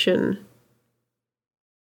emotion.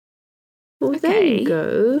 Well, there you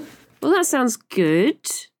go. Well, that sounds good.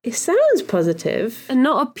 It sounds positive. And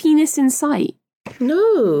not a penis in sight.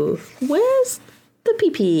 No. Where's the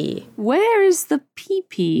pee-pee? Where is the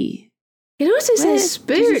pee-pee? It also says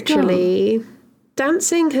spiritually,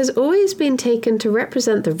 dancing has always been taken to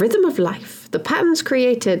represent the rhythm of life. The patterns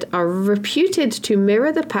created are reputed to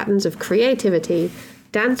mirror the patterns of creativity.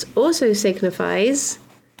 Dance also signifies...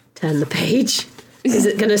 Turn the page. Is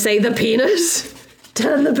it going to say the penis?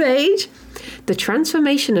 Turn the page. The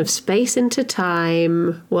transformation of space into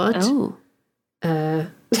time. What? Oh.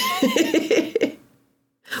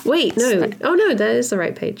 Wait, no. Oh, no, that is the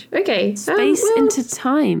right page. Okay. Space into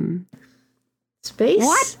time. Space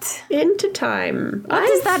what? Into time. What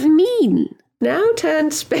does that mean? Now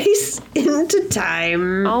turn space into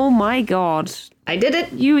time. Oh, my God. I did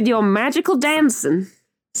it. You with your magical dancing.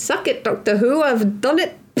 Suck it, Doctor Who. I've done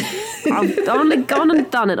it. I've only gone and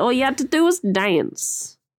done it. All you had to do was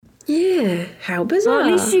dance. Yeah, how bizarre. Well,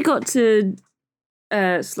 at least you got to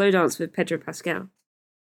slow dance with Pedro Pascal.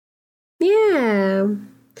 Yeah.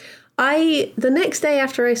 The next day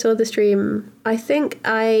after I saw the stream, I think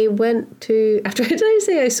I went to, after did I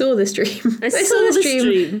say I saw the stream? I saw the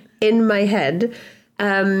stream in my head.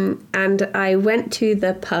 And I went to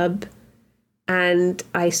the pub and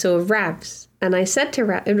I saw Ravs. And I said to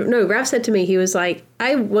Rav said to me, he was like,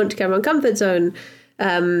 I want to come on Comfort Zone.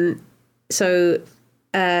 So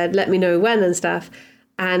let me know when and stuff.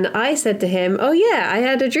 And I said to him, oh yeah, I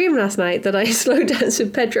had a dream last night that I slow danced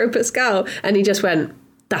with Pedro Pascal. And he just went,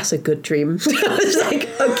 that's a good dream. I was like,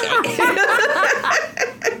 okay.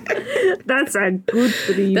 That's a good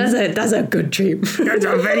dream. That's a good dream. That's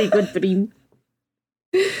a very good dream.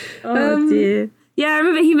 Oh dear. Yeah, I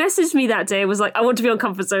remember he messaged me that day and was like, I want to be on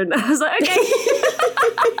Comfort Zone. I was like, okay.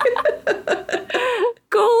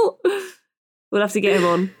 Cool. We'll have to get him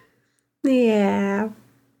on. Yeah.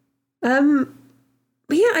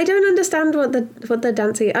 But yeah, I don't understand what the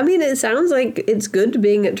dancing. I mean, it sounds like it's good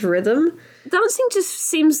being at rhythm. Dancing just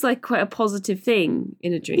seems like quite a positive thing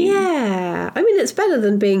in a dream. Yeah. I mean, it's better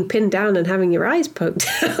than being pinned down and having your eyes poked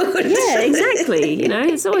out. Yeah, exactly. You know,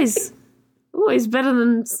 it's always better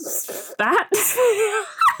than that.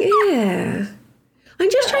 Yeah.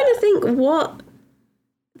 I'm just trying to think what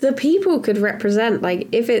the people could represent. Like,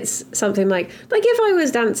 if it's something like if I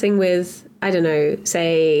was dancing with, I don't know,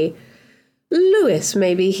 say Lewis,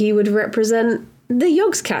 maybe he would represent the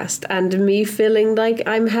Yogscast and me feeling like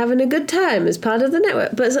I'm having a good time as part of the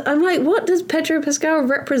network. But I'm like, what does Pedro Pascal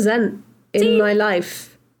represent in my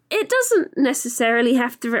life? It doesn't necessarily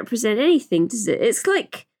have to represent anything, does it? It's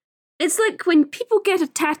like when people get a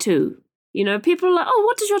tattoo, you know, people are like, oh,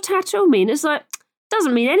 what does your tattoo mean? It's like,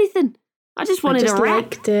 doesn't mean anything. I just wanted a wrap.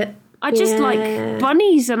 Liked it. I just like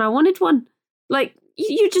bunnies and I wanted one. Like,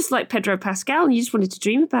 you just like Pedro Pascal and you just wanted to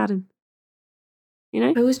dream about him. You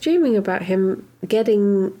know? I was dreaming about him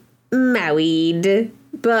getting married,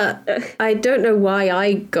 but I don't know why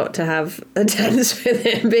I got to have a dance with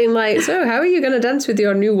him, being like, so how are you going to dance with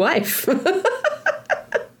your new wife? And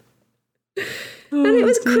it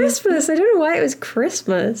was Christmas. I don't know why it was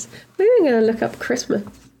Christmas. Maybe I'm going to look up Christmas.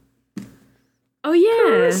 Oh,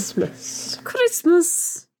 yeah.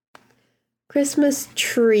 Christmas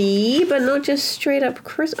tree, but not just straight up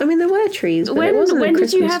Christmas. I mean, there were trees, but it wasn't when a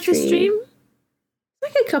Christmas did you have tree. the stream?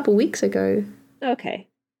 Like a couple weeks ago. Okay.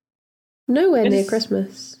 Nowhere near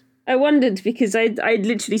Christmas. I wondered because I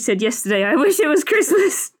literally said yesterday, I wish it was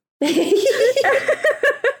Christmas.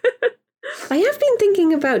 I have been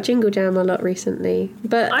thinking about Jingle Jam a lot recently,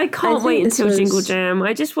 but I can't wait until Jingle Jam.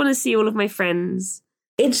 I just want to see all of my friends.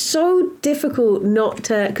 It's so difficult not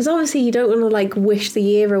to, because obviously you don't want to like wish the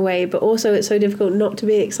year away, but also it's so difficult not to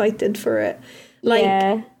be excited for it. Like,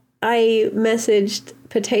 yeah. I messaged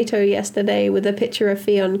Potato yesterday with a picture of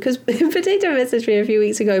Fionn, because Potato messaged me a few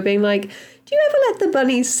weeks ago being like, do you ever let the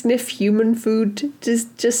bunnies sniff human food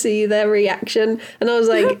just see their reaction? And I was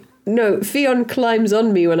like, no, Fionn climbs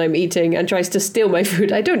on me when I'm eating and tries to steal my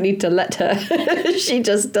food. I don't need to let her. She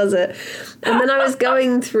just does it. And then I was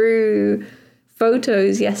going through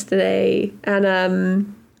photos yesterday and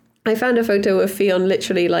I found a photo of Fionn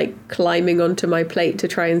literally like climbing onto my plate to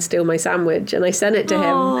try and steal my sandwich, and I sent it to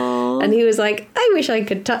him and he was like, I wish I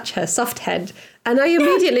could touch her soft head. And I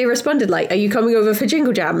immediately responded like, are you coming over for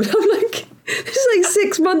Jingle Jam? And I'm like, it's like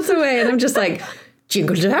 6 months away, and I'm just like,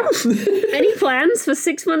 Jingle Jam? Any plans for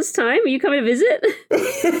 6 months' time? Are you coming to visit?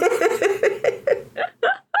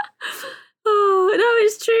 Oh, no,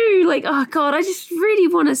 it's true. Like, oh, God, I just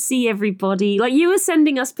really want to see everybody. Like, you were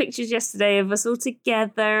sending us pictures yesterday of us all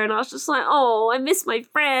together, and I was just like, oh, I miss my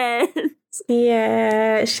friends.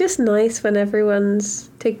 Yeah, it's just nice when everyone's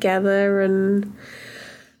together and...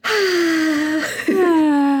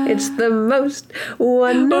 It's the most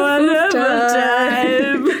wonderful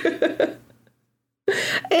time.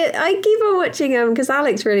 I keep on watching because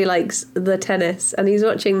Alex really likes the tennis, and he's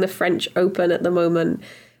watching the French Open at the moment,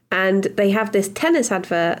 and they have this tennis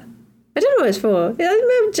advert. I don't know what it's for.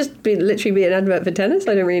 It might just literally be an advert for tennis.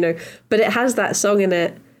 I don't really know, but it has that song in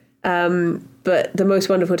it. But the most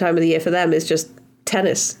wonderful time of the year for them is just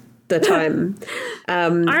tennis. The time. I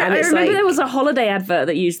remember there was a holiday advert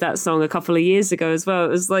that used that song a couple of years ago as well. It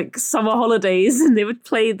was like summer holidays, and they would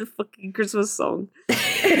play the fucking Christmas song.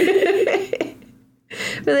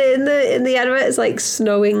 But in the advert, it's like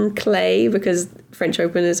snowing clay because French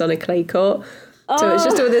Open is on a clay court. So it's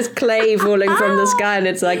just all this clay falling from the sky, and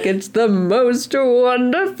it's like, it's the most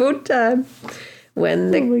wonderful time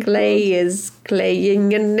when the clay is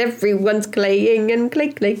claying and everyone's claying and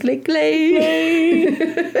clay.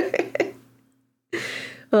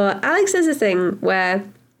 Well, Alex does a thing where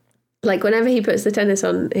like whenever he puts the tennis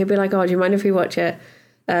on, he'll be like, "Oh, do you mind if we watch it?"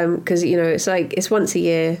 Because it's like it's once a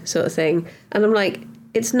year sort of thing, and I'm like,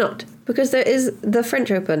 it's not, because there is the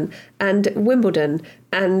French Open and Wimbledon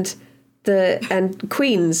and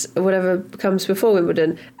Queen's, whatever comes before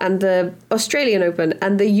Wimbledon, and the Australian Open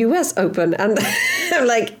and the US Open, and I'm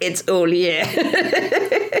like, it's all year.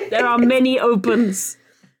 There are many opens.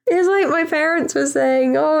 It's like my parents were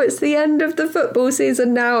saying, oh, it's the end of the football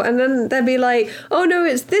season now. And then they'd be like, oh, no,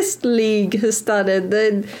 it's this league has started,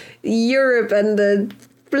 the Europe and the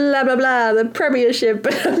blah, blah, blah, the Premiership.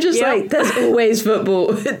 I'm just like, there's always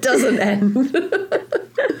football. It doesn't end.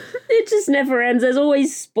 It just never ends. There's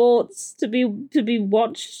always sports to be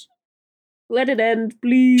watched. Let it end,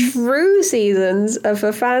 please. True seasons are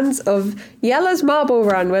for fans of Yella's Marble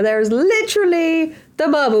Run, where there is literally the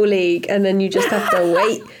Marble League, and then you just have to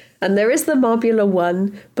wait. And there is the Marbula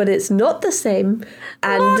 1, but it's not the same.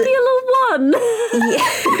 And Marbula 1? Yeah.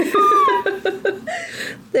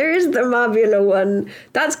 There is the Marbula 1.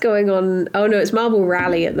 That's going on. Oh, no, it's Marble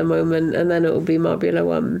Rally at the moment, and then it will be Marbula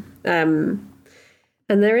 1. And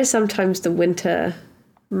there is sometimes the Winter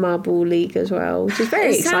Marble League as well, which is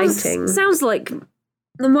very exciting. Sounds like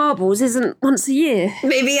the marbles isn't once a year.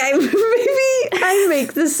 Maybe I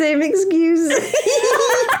make the same excuse.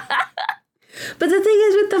 But the thing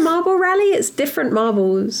is, with the Marble Rally, it's different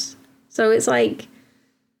marbles. So it's like,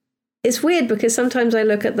 it's weird because sometimes I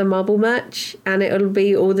look at the marble match and it'll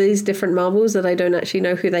be all these different marbles that I don't actually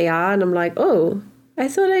know who they are. And I'm like, oh, I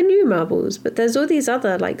thought I knew marbles. But there's all these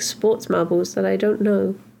other like sports marbles that I don't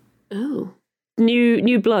know. Oh.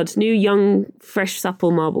 New blood, new young, fresh,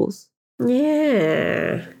 supple marbles.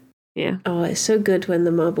 Yeah. Yeah. Oh, it's so good when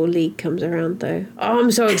the Marble League comes around, though. Oh,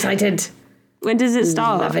 I'm so excited. When does it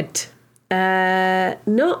start? Love it.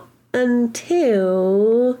 Not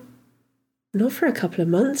for a couple of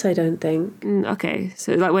months, I don't think. Okay,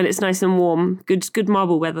 so like when it's nice and warm, good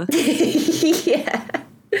marble weather. Yeah.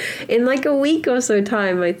 In like a week or so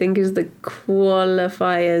time, I think, is the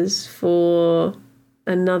qualifiers for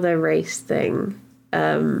another race thing.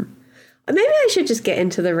 Maybe I should just get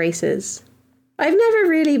into the races. I've never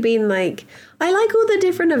really been like, I like all the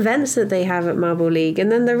different events that they have at Marble League, and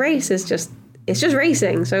then the race is just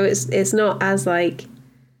racing, so it's not as like,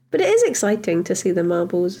 but it is exciting to see the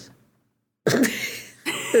marbles.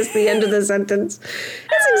 That's the end of the sentence.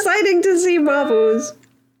 It's exciting to see marbles.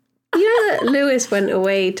 You know that Lewis went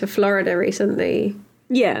away to Florida recently?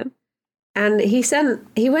 Yeah. And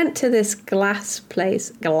he went to this glass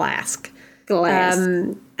place, Glass.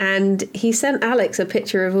 And he sent Alex a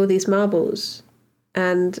picture of all these marbles.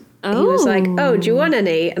 And he was like, oh, do you want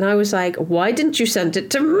any? And I was like, why didn't you send it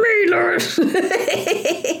to me, Lewis?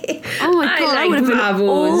 Oh my God, I would have been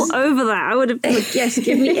all over that. I would have been like, yes,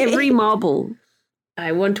 give me every marble.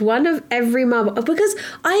 I want one of every marble. Because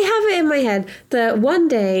I have it in my head that one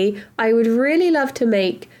day I would really love to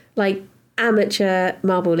make like amateur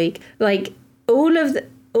Marble League. Like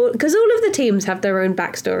because all of the teams have their own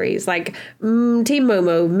backstories. Like Team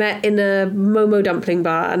Momo met in a Momo dumpling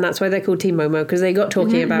bar, and that's why they're called Team Momo, because they got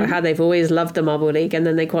talking about how they've always loved the Marble League, and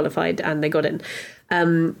then they qualified and they got in.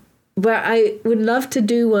 But I would love to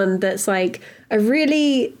do one that's like a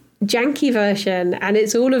really janky version, and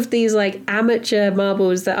it's all of these like amateur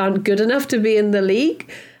marbles that aren't good enough to be in the league.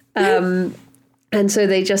 And so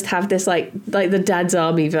they just have this like the Dad's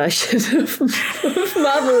Army version of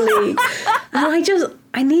Marble League. And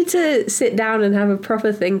I need to sit down and have a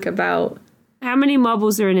proper think about... How many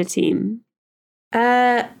marbles are in a team?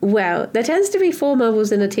 Well, there tends to be 4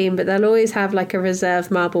 marbles in a team, but they'll always have like a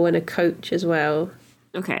reserve marble and a coach as well.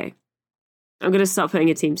 Okay. I'm going to start putting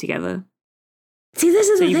a team together. See, this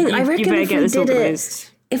is the thing. I reckon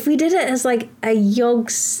if we did it as like a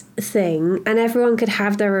Yogs thing and everyone could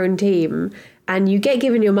have their own team, and you get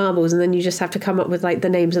given your marbles and then you just have to come up with like the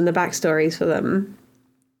names and the backstories for them.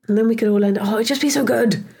 And then we could all end, it'd just be so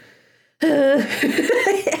good.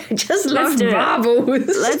 I just love marbles.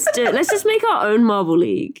 Let's do it. Let's just make our own Marble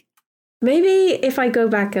League. Maybe if I go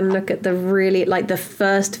back and look at the really, like the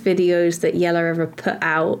first videos that Yella ever put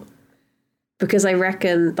out, because I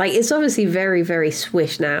reckon, like, it's obviously very, very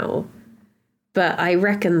swish now, but I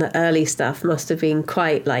reckon the early stuff must have been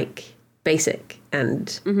quite like basic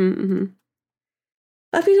and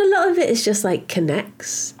I mean, a lot of it is just like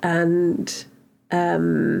connects and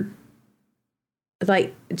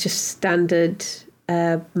like just standard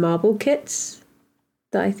marble kits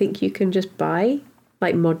that I think you can just buy,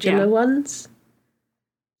 like modular ones.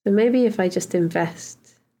 So maybe if I just invest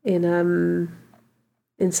in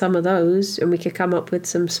some of those, and we could come up with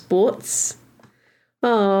some sports.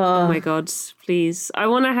 Oh my God, please. I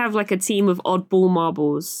want to have like a team of oddball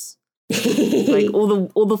marbles. Like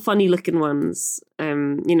all the funny looking ones.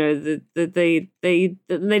 You know,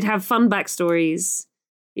 they'd have fun backstories.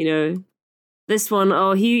 You know, this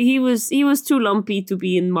one, he was too lumpy to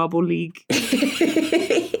be in Marble League.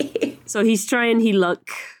 So he's trying he luck.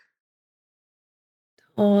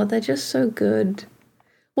 Oh, they're just so good.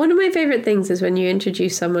 One of my favourite things is when you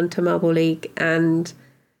introduce someone to Marble League and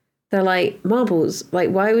they're like, marbles, like,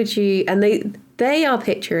 why would you... And they are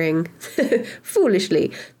picturing,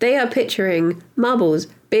 foolishly, they are picturing marbles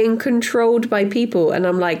being controlled by people. And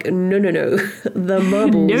I'm like, no. The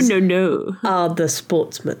marbles no. are the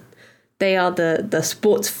sportsmen. They are the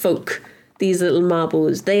sports folk, these little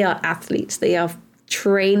marbles. They are athletes. They are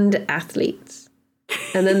trained athletes.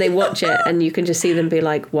 And then they watch it and you can just see them be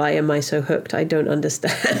like, why am I so hooked? I don't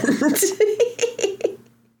understand.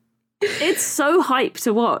 It's so hype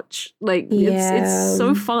to watch. Like, it's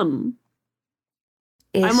so fun.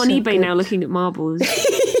 I'm on eBay now looking at marbles.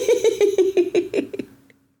 Oh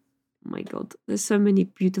my God, there's so many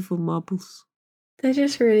beautiful marbles. They're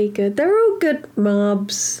just really good. They're all good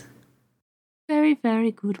mobs. Very,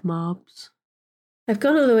 very good mobs. I've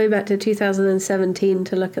gone all the way back to 2017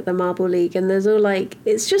 to look at the Marble League, and there's all like,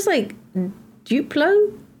 it's just like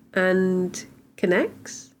Duplo and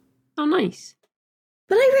Connects. Oh, nice.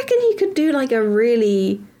 But I reckon you could do like a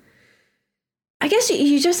really... I guess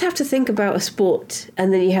you just have to think about a sport,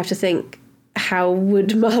 and then you have to think, how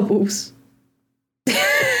would marbles?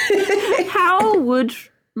 How would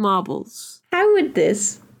marbles? How would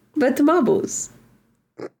this? But marbles.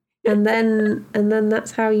 And then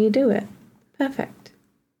that's how you do it. Perfect.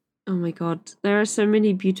 Oh my God, there are so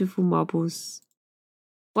many beautiful marbles.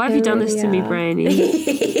 Why have you done this to me, Bryony?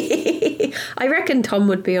 I reckon Tom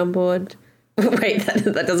would be on board. Wait,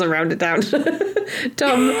 that doesn't round it down.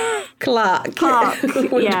 Tom Clark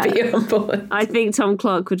would be on board. I think Tom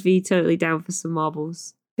Clark would be totally down for some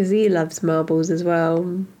marbles. Because he loves marbles as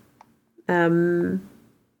well. But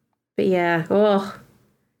yeah,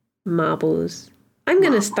 marbles. I'm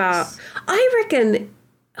going to start. I reckon,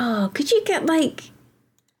 could you get like,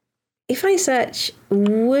 if I search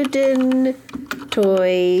wooden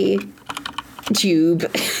toy tube,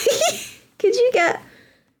 could you get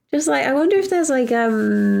just like, I wonder if there's like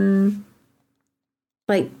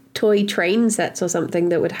toy train sets or something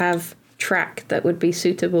that would have track that would be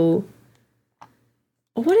suitable.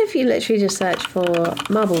 Or what if you literally just search for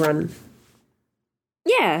Marble Run?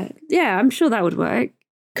 Yeah, I'm sure that would work.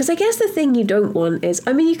 Because I guess the thing you don't want is,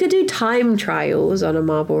 I mean, you could do time trials on a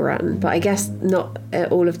Marble Run, but I guess not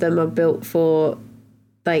all of them are built for,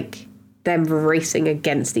 like, them racing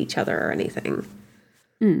against each other or anything.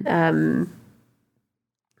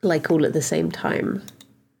 Like, all at the same time.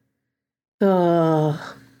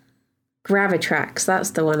 Oh, Gravitrax,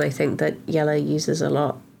 that's the one I think that Yellow uses a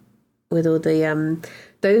lot. With all the,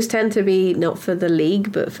 those tend to be not for the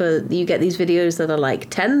league, but for, you get these videos that are like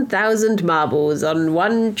 10,000 marbles on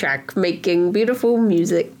one track making beautiful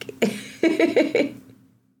music.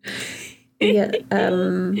 Yeah,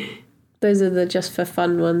 those are the just for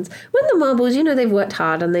fun ones. When the marbles, you know, they've worked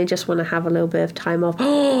hard and they just want to have a little bit of time off.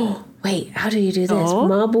 Oh, wait, how do you do this?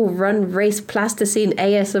 Marble Run Race Plasticine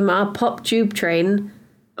ASMR Pop Tube Train.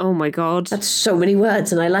 Oh my God. That's so many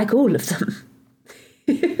words and I like all of them.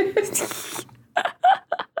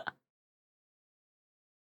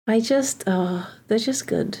 They're just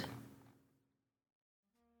good.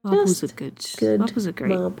 Marbles are good. Marbles are great.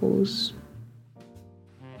 Marbles.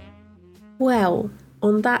 Well,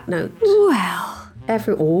 on that note.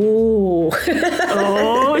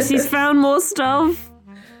 She's found more stuff.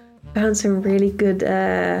 Found some really good,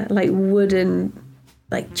 like wooden,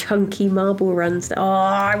 like chunky marble runs. Oh,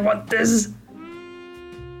 I want this.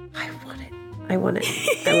 I want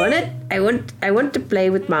to play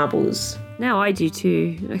with marbles. Now I do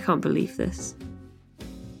too. I can't believe this.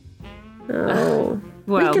 Oh.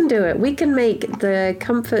 Well, we can do it. We can make the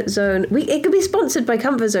Comfort Zone. It could be sponsored by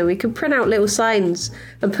Comfort Zone. We could print out little signs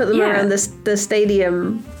and put them around the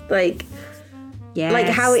stadium, like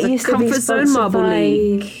how it used to be sponsored by.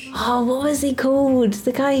 League. Oh, what was he called?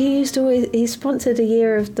 The guy who used to he sponsored a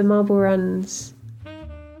year of the marble runs,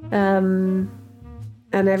 and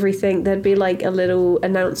everything. There'd be like a little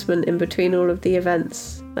announcement in between all of the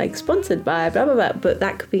events, like sponsored by blah blah blah. But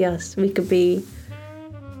that could be us. We could be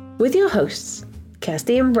with your hosts,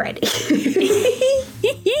 Kirsty and Brady.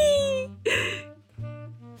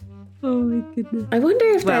 Oh my goodness. I wonder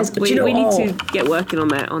if there's... We need to get working on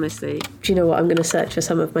that, honestly. Do you know what? I'm going to search for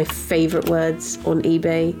some of my favourite words on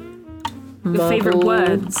eBay. Your favourite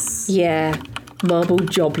words? Yeah. Marble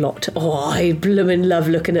job lot. Oh, I bloomin' love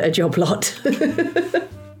looking at a job lot.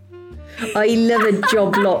 I love a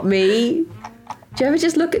job lot, me. Do you ever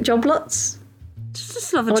just look at job lots?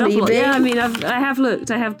 Just love a job lot. Yeah, I mean, I have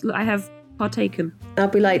looked. I have partaken. I'll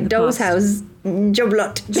be like, Doll's House, job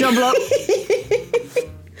lot. Job lot.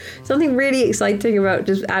 Something really exciting about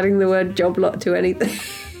just adding the word job lot to anything.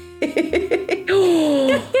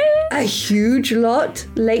 A huge lot.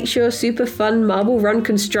 Lakeshore Super Fun Marble Run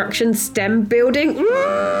Construction STEM Building.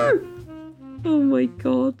 Oh my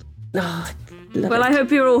god. Oh, well, I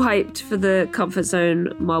hope you're all hyped for the Comfort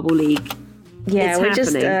Zone Marble League. Yeah, we're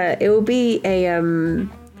just it will be a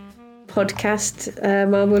podcast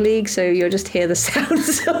Marble League, so you'll just hear the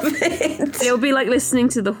sounds of it. It'll be like listening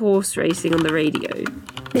to the horse racing on the radio.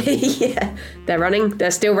 Yeah, they're running.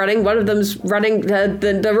 They're still running. One of them's running.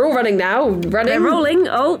 They're all running now. Running. They're rolling.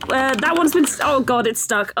 Oh, that one's been. Oh god, it's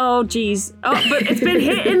stuck. Oh jeez. Oh, but it's been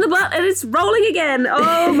hit in the butt and it's rolling again.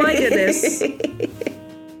 Oh my goodness.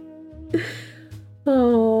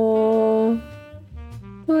 Oh.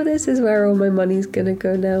 Well, this is where all my money's gonna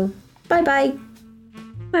go now. Bye bye.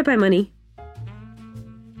 Bye bye, money.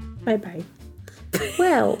 Bye bye.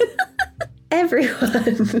 Well,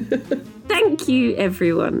 everyone. Thank you,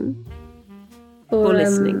 everyone, for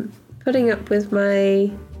listening. Putting up with my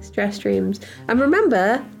stress dreams. And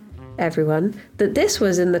remember, everyone, that this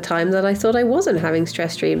was in the time that I thought I wasn't having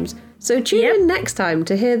stress dreams. So tune in next time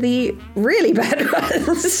to hear the really bad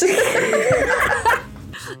ones.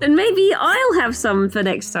 And maybe I'll have some for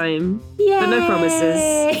next time. Yay! But no promises.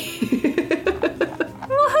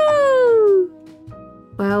 Woohoo!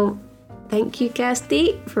 Well, thank you,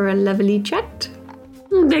 Kirsty, for a lovely chat.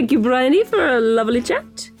 Thank you, Bryony, for a lovely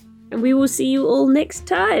chat. And we will see you all next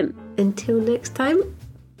time. Until next time,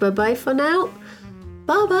 bye-bye for now.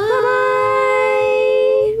 Bye-bye. Bye-bye.